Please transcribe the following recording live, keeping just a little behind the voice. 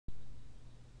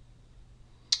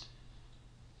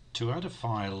To add a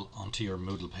file onto your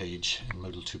Moodle page in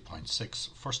Moodle 2.6,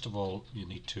 first of all you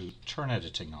need to turn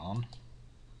editing on,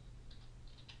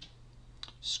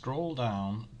 scroll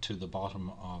down to the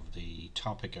bottom of the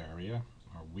topic area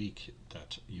or week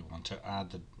that you want to add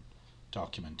the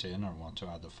document in or want to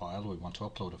add the file. We want to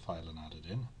upload a file and add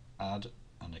it in. Add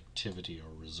an activity or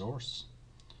resource,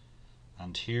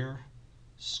 and here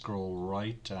scroll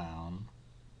right down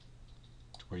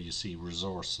where you see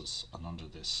resources, and under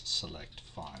this select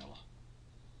file,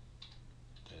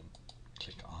 then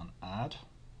click on add,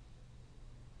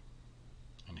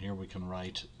 and here we can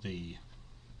write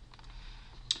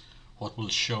what will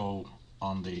show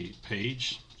on the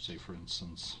page. Say for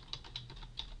instance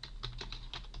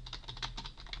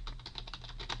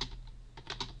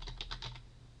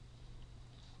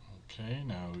okay,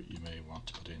 now you may want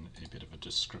to put in a bit of a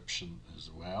description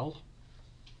as well.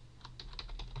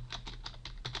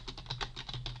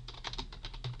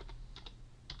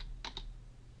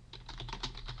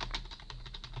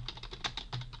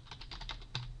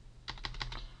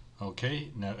 Okay,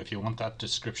 now if you want that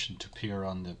description to appear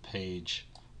on the page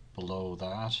below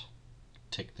that,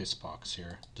 tick this box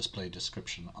here, display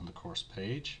description on the course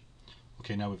page.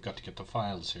 Okay, now we've got to get the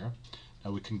files here.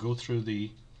 Now we can go through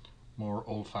the more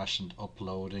old-fashioned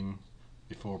uploading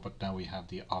before, but now we have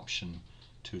the option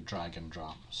to drag and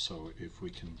drop. So if we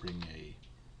can bring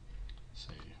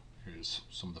say here's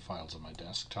some of the files on my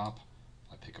desktop,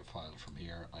 I pick a file from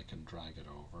here, I can drag it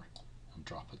over and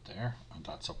drop it there, and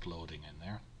that's uploading in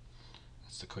there.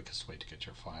 That's the quickest way to get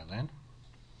your file in.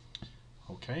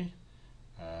 Okay,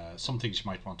 some things you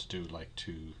might want to do, like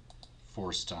to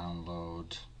force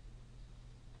download,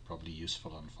 probably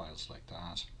useful on files like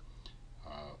that.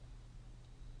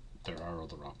 There are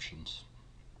other options.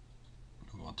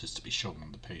 We want this to be shown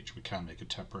on the page. We can make it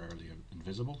temporarily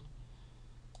invisible.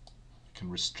 We can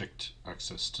restrict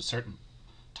access to certain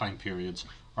time periods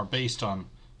or based on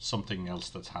something else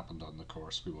that's happened on the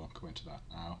course. We won't go into that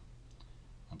now.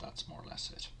 And that's more or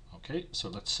less it. Okay, so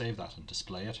let's save that and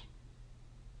display it.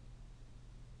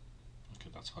 Okay,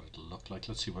 that's what it'll look like.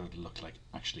 Let's see what it'll look like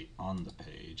actually on the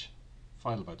page.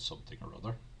 File about something or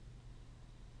other.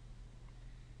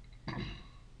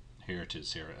 Here it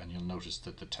is here, and you'll notice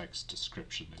that the text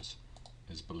description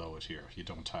is below it here. You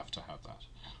don't have to have that,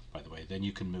 by the way. Then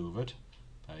you can move it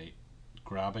by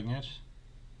grabbing it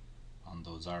on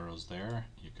those arrows there.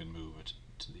 You can move it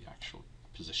to the actual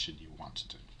position you want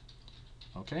it in.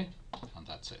 Okay, and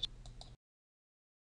that's it.